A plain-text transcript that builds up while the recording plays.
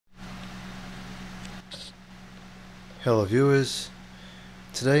Hello viewers,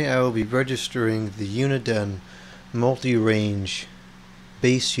 today I will be registering the Uniden MultiRange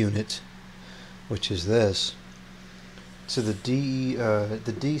base unit, which is this, to the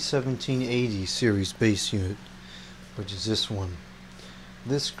D1780 series base unit, which is this one.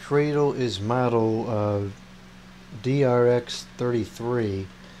 This Cradle is model DRX332,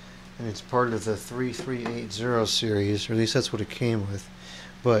 and it's part of the 3380 series, or at least that's what it came with.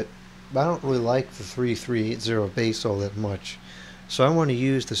 But I don't really like the 3380 base all that much, so I want to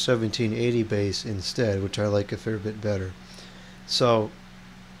use the 1780 base instead, which I like a fair bit better. So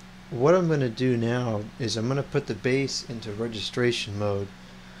what I'm going to do now is I'm going to put the base into registration mode.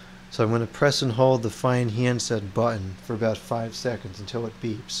 So I'm going to press and hold the Find Handset button for about 5 seconds until it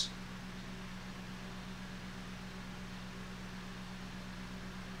beeps.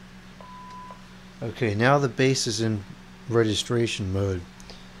 Okay, now the base is in registration mode.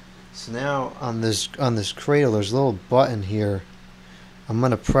 So now on this Cradle, there's a little button here. I'm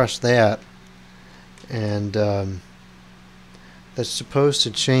going to press that, and that's supposed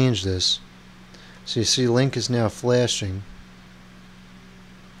to change this. So you see link is now flashing,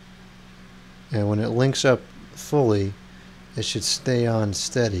 and when it links up fully, it should stay on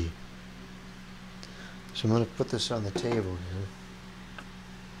steady. So I'm going to put this on the table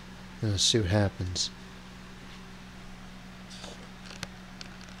here and see what happens.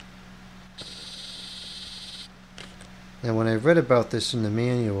 And when I read about this in the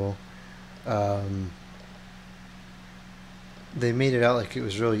manual, they made it out like it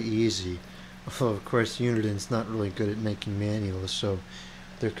was really easy. Although, of course, Uniden's not really good at making manuals, so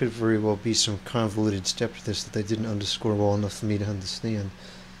there could very well be some convoluted steps to this that they didn't underscore well enough for me to understand.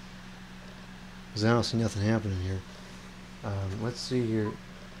 Because I don't see nothing happening here. Let's see here.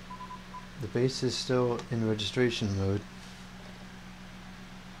 The base is still in registration mode.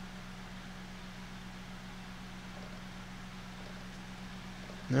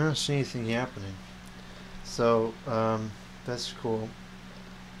 I don't see anything happening, so that's cool.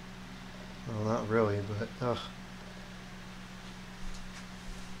 Well, not really, but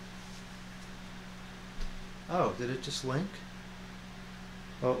oh, did it just link?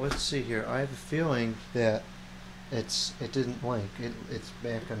 Well, let's see here. I have a feeling that it didn't link. It's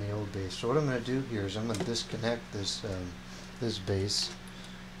back on the old base. So what I'm going to do here is I'm going to disconnect this this base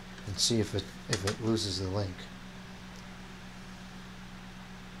and see if it loses the link.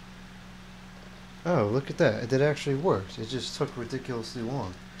 Oh, look at that. It actually worked. It just took ridiculously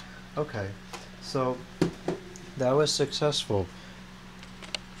long. Okay, so that was successful.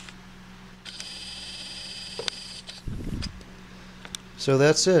 So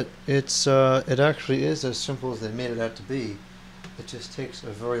that's it. It actually is as simple as they made it out to be. It just takes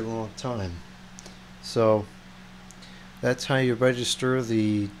a very long time. So that's how you register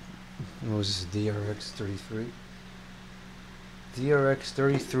the, what was this, DRX33?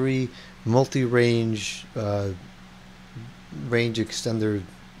 DRX33 MultiRange range extender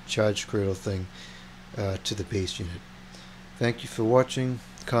charge cradle thing to the base unit. Thank you for watching.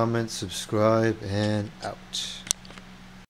 Comment, subscribe, and out.